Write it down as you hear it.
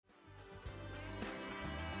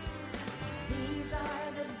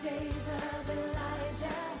days of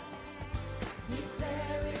Elijah,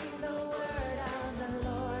 declaring the word of the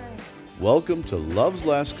Lord. Welcome to Love's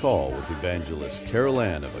Last Call with Evangelist Carol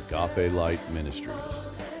Ann of Agape Light Ministries.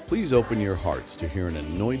 Please open your hearts to hear an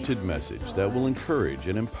anointed message that will encourage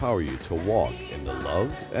and empower you to walk in the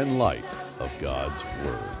love and light of God's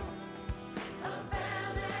Word.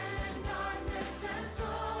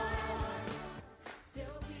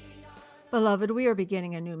 Beloved, we are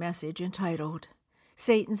beginning a new message entitled,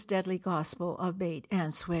 Satan's Deadly Gospel of Bait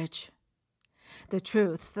and Switch. The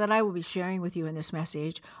truths that I will be sharing with you in this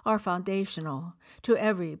message are foundational to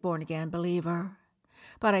every born-again believer.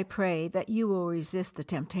 But I pray that you will resist the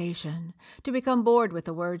temptation to become bored with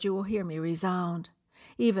the words you will hear me resound,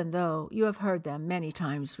 even though you have heard them many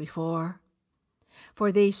times before.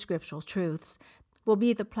 For these scriptural truths will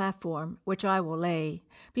be the platform which I will lay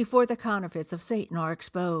before the counterfeits of Satan are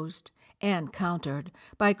exposed and countered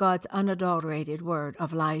by God's unadulterated word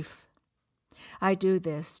of life. I do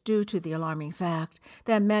this due to the alarming fact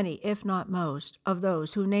that many, if not most, of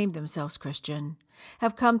those who name themselves Christian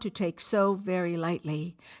have come to take so very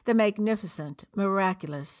lightly the magnificent,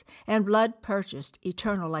 miraculous, and blood-purchased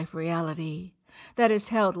eternal life reality that is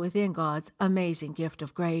held within God's amazing gift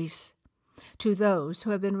of grace to those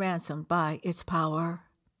who have been ransomed by its power.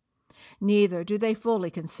 Neither do they fully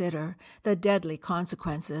consider the deadly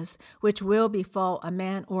consequences which will befall a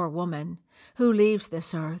man or woman who leaves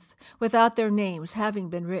this earth without their names having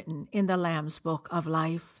been written in the Lamb's Book of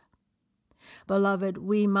Life. Beloved,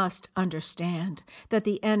 we must understand that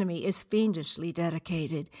the enemy is fiendishly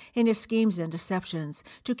dedicated in his schemes and deceptions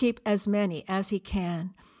to keep as many as he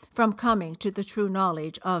can from coming to the true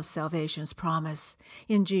knowledge of salvation's promise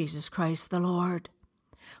in Jesus Christ the Lord.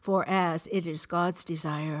 For as it is God's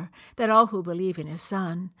desire that all who believe in his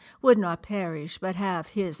Son would not perish but have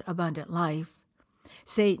his abundant life,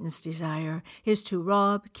 Satan's desire is to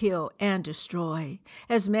rob, kill, and destroy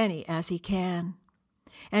as many as he can.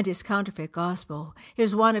 And his counterfeit gospel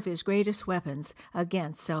is one of his greatest weapons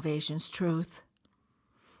against salvation's truth.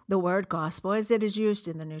 The word gospel, as it is used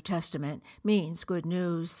in the New Testament, means good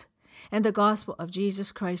news. And the gospel of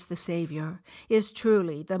Jesus Christ the Savior is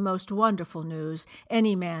truly the most wonderful news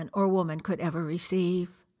any man or woman could ever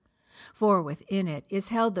receive. For within it is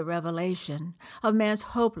held the revelation of man's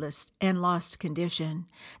hopeless and lost condition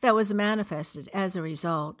that was manifested as a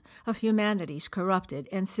result of humanity's corrupted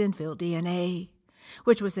and sin-filled DNA,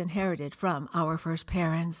 which was inherited from our first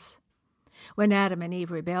parents. When Adam and Eve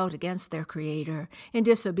rebelled against their Creator in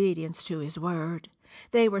disobedience to his word,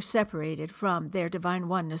 they were separated from their divine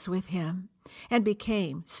oneness with him and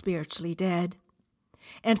became spiritually dead.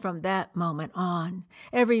 And from that moment on,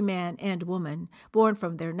 every man and woman born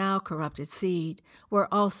from their now corrupted seed were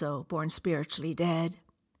also born spiritually dead.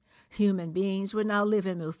 Human beings would now live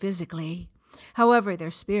and move physically. However,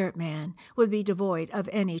 their spirit man would be devoid of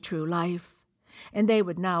any true life, and they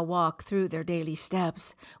would now walk through their daily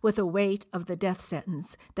steps with the weight of the death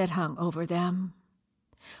sentence that hung over them.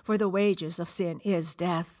 For the wages of sin is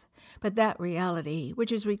death, but that reality,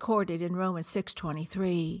 which is recorded in Romans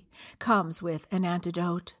 6:23, comes with an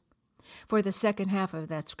antidote. For the second half of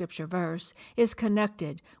that scripture verse is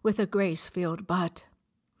connected with a grace-filled but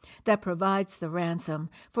that provides the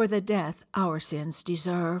ransom for the death our sins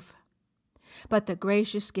deserve. But the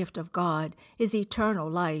gracious gift of God is eternal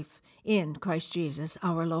life in Christ Jesus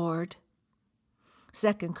our Lord.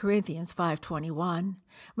 2 Corinthians 5:21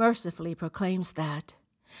 mercifully proclaims that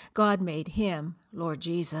God made him, Lord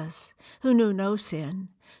Jesus, who knew no sin,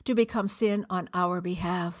 to become sin on our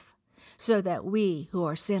behalf, so that we who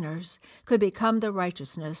are sinners could become the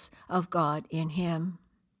righteousness of God in him.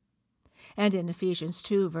 And in Ephesians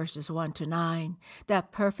 2, verses 1-9,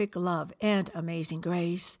 that perfect love and amazing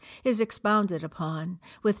grace is expounded upon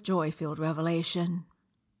with joy-filled revelation.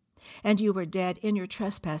 And you were dead in your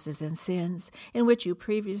trespasses and sins, in which you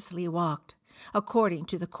previously walked, according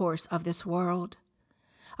to the course of this world,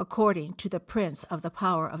 according to the prince of the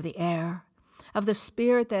power of the air, of the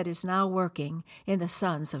spirit that is now working in the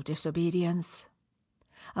sons of disobedience.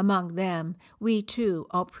 Among them we too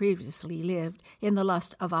all previously lived in the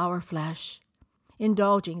lust of our flesh,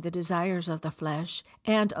 indulging the desires of the flesh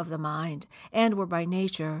and of the mind, and were by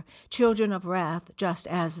nature children of wrath just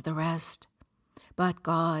as the rest. But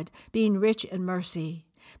God, being rich in mercy,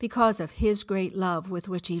 because of his great love with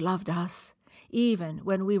which he loved us, even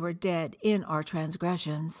when we were dead in our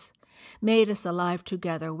transgressions, made us alive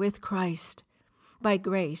together with Christ. By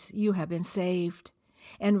grace you have been saved,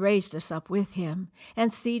 and raised us up with him,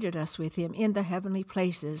 and seated us with him in the heavenly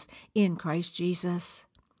places in Christ Jesus,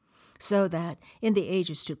 so that, in the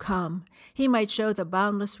ages to come, he might show the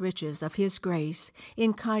boundless riches of his grace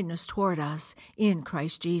in kindness toward us in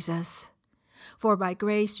Christ Jesus. For by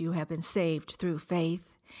grace you have been saved through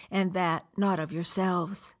faith, and that not of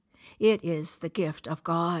yourselves. It is the gift of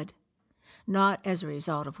God, not as a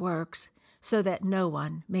result of works, so that no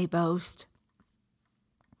one may boast.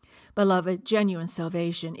 Beloved, genuine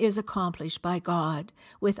salvation is accomplished by God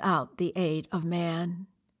without the aid of man.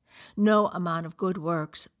 No amount of good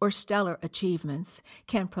works or stellar achievements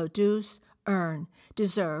can produce, earn,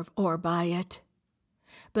 deserve, or buy it.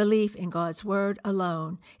 Belief in God's word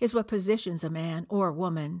alone is what positions a man or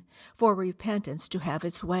woman for repentance to have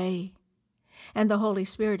its way. And the Holy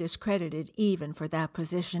Spirit is credited even for that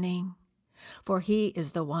positioning. For he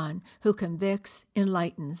is the one who convicts,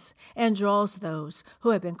 enlightens, and draws those who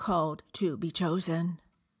have been called to be chosen.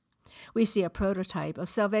 We see a prototype of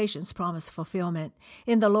salvation's promised fulfillment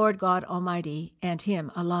in the Lord God Almighty and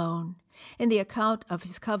him alone, in the account of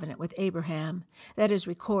his covenant with Abraham that is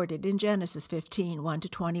recorded in Genesis 15,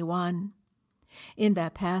 1-21. In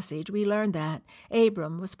that passage, we learn that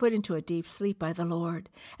Abram was put into a deep sleep by the Lord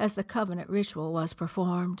as the covenant ritual was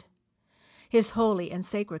performed. His holy and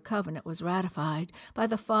sacred covenant was ratified by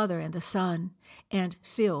the Father and the Son and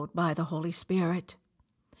sealed by the Holy Spirit.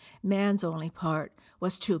 Man's only part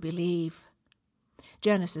was to believe.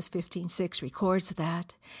 Genesis 15:6 records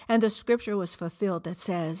that, and the scripture was fulfilled that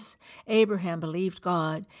says, Abraham believed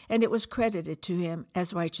God, and it was credited to him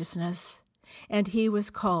as righteousness, and he was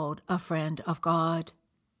called a friend of God.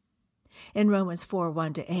 In Romans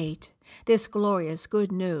 4:1-8, this glorious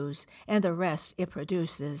good news and the rest it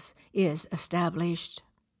produces is established.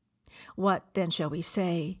 What then shall we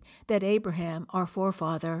say that Abraham, our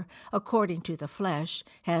forefather, according to the flesh,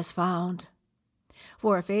 has found?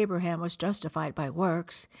 For if Abraham was justified by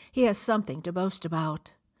works, he has something to boast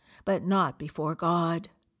about, but not before God.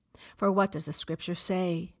 For what does the Scripture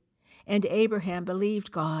say? And Abraham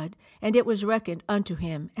believed God, and it was reckoned unto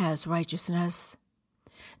him as righteousness.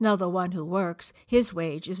 Now the one who works, his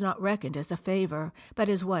wage is not reckoned as a favor, but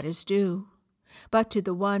as what is due. But to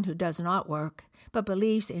the one who does not work, but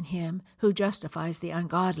believes in him who justifies the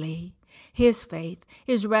ungodly, his faith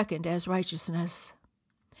is reckoned as righteousness.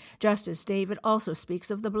 Just as David also speaks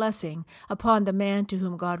of the blessing upon the man to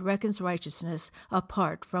whom God reckons righteousness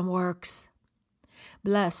apart from works.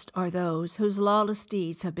 Blessed are those whose lawless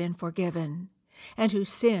deeds have been forgiven, and whose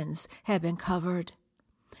sins have been covered.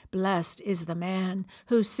 Blessed is the man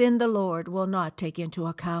whose sin the Lord will not take into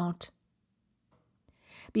account.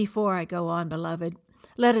 Before I go on, beloved,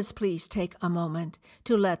 let us please take a moment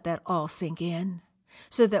to let that all sink in,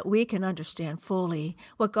 so that we can understand fully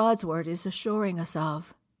what God's word is assuring us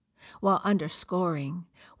of, while underscoring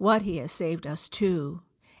what he has saved us to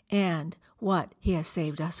and what he has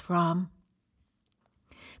saved us from.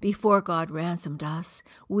 Before God ransomed us,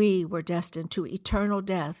 we were destined to eternal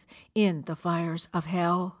death in the fires of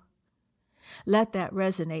hell. Let that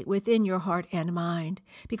resonate within your heart and mind,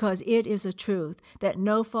 because it is a truth that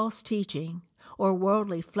no false teaching or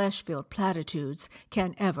worldly flesh-filled platitudes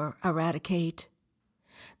can ever eradicate.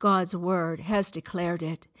 God's word has declared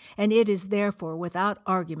it, and it is therefore without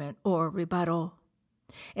argument or rebuttal.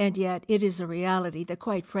 And yet it is a reality that,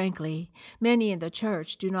 quite frankly, many in the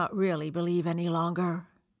church do not really believe any longer,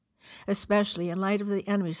 especially in light of the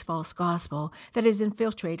enemy's false gospel that has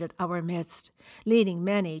infiltrated our midst, leading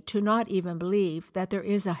many to not even believe that there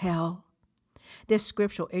is a hell. This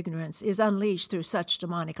scriptural ignorance is unleashed through such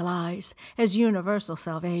demonic lies as universal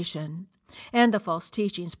salvation, and the false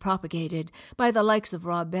teachings propagated by the likes of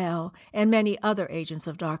Rob Bell and many other agents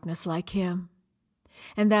of darkness like him.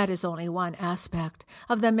 And that is only one aspect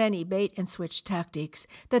of the many bait-and-switch tactics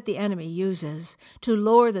that the enemy uses to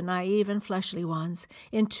lure the naive and fleshly ones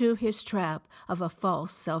into his trap of a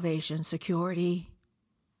false salvation security.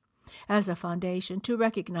 As a foundation to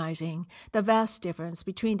recognizing the vast difference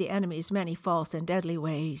between the enemy's many false and deadly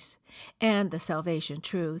ways and the salvation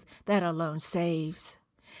truth that alone saves,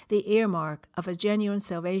 the earmark of a genuine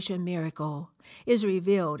salvation miracle is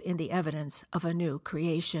revealed in the evidence of a new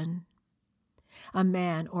creation. A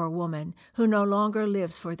man or woman who no longer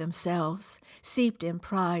lives for themselves, seeped in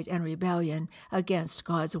pride and rebellion against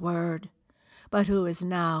God's word, but who is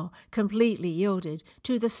now completely yielded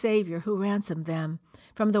to the Savior who ransomed them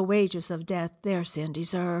from the wages of death their sin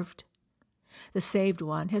deserved. The saved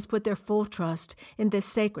one has put their full trust in this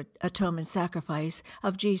sacred atonement sacrifice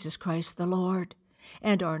of Jesus Christ the Lord,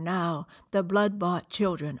 and are now the blood-bought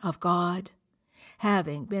children of God,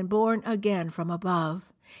 having been born again from above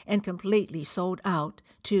and completely sold out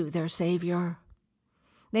to their Savior.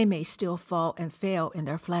 They may still fall and fail in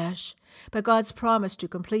their flesh, but God's promise to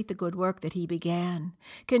complete the good work that he began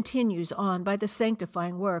continues on by the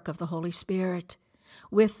sanctifying work of the Holy Spirit,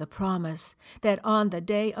 with the promise that on the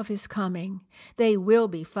day of his coming they will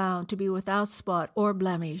be found to be without spot or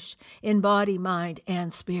blemish in body, mind,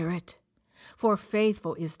 and spirit. For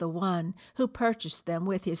faithful is the one who purchased them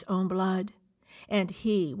with his own blood, and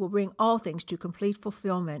he will bring all things to complete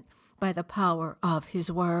fulfillment by the power of his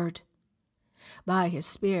word. By his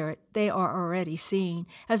Spirit they are already seen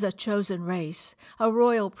as a chosen race, a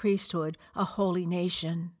royal priesthood, a holy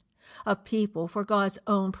nation, a people for God's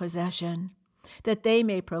own possession, that they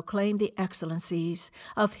may proclaim the excellencies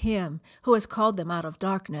of him who has called them out of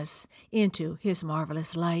darkness into his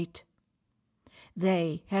marvelous light.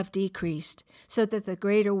 They have decreased so that the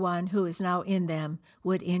greater one who is now in them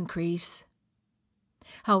would increase.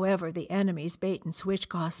 However, the enemy's bait-and-switch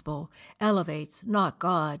gospel elevates not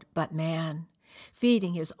God but man,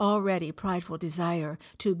 feeding his already prideful desire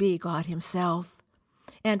to be God himself,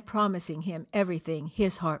 and promising him everything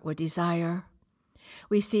his heart would desire.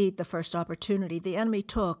 We see the first opportunity the enemy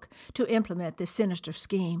took to implement this sinister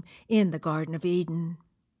scheme in the Garden of Eden.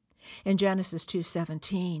 In Genesis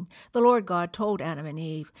 2:17, the Lord God told Adam and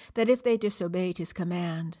Eve that if they disobeyed his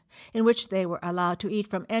command, in which they were allowed to eat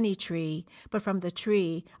from any tree, but from the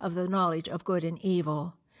tree of the knowledge of good and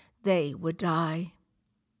evil, they would die.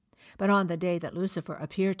 But on the day that Lucifer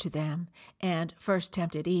appeared to them and first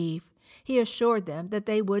tempted Eve, he assured them that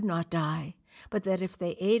they would not die, but that if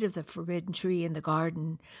they ate of the forbidden tree in the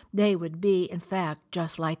garden, they would be, in fact,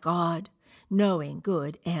 just like God, knowing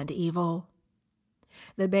good and evil.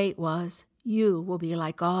 The bait was, you will be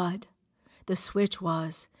like God. The switch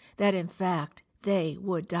was that, in fact, they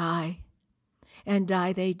would die. And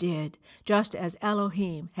die they did, just as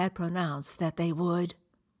Elohim had pronounced that they would.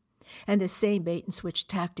 And the same bait-and-switch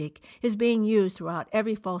tactic is being used throughout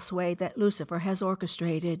every false way that Lucifer has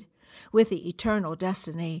orchestrated, with the eternal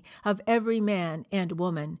destiny of every man and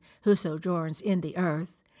woman who sojourns in the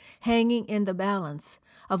earth, hanging in the balance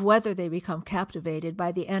of whether they become captivated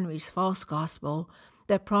by the enemy's false gospel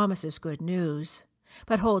that promises good news,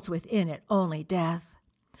 but holds within it only death,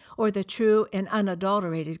 or the true and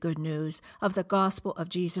unadulterated good news of the gospel of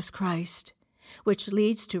Jesus Christ, which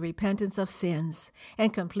leads to repentance of sins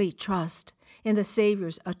and complete trust in the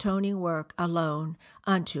Savior's atoning work alone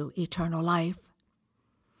unto eternal life.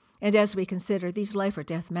 And as we consider these life or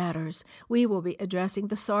death matters, we will be addressing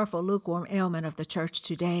the sorrowful lukewarm ailment of the church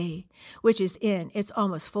today, which is in its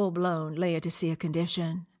almost full-blown Laodicea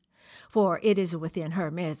condition. For it is within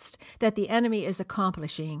her midst that the enemy is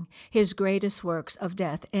accomplishing his greatest works of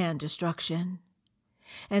death and destruction.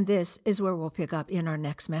 And this is where we'll pick up in our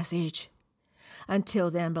next message.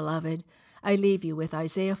 Until then, beloved, I leave you with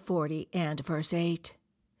Isaiah 40 and verse 8.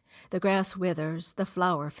 The grass withers, the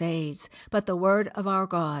flower fades, but the word of our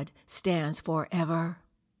God stands forever.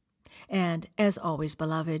 And, as always,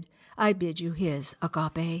 beloved, I bid you his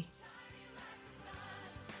agape.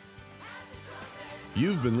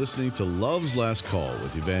 You've been listening to Love's Last Call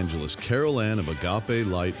with Evangelist Carol Ann of Agape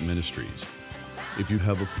Light Ministries. If you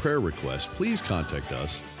have a prayer request, please contact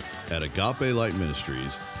us at Agape Light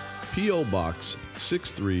Ministries, P.O. Box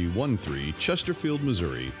 6313, Chesterfield,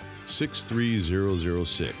 Missouri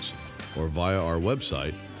 63006, or via our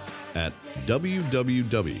website at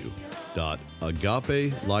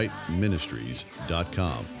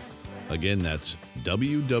www.agapelightministries.com. Again, that's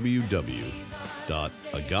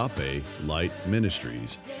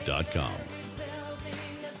www.agapelightministries.com.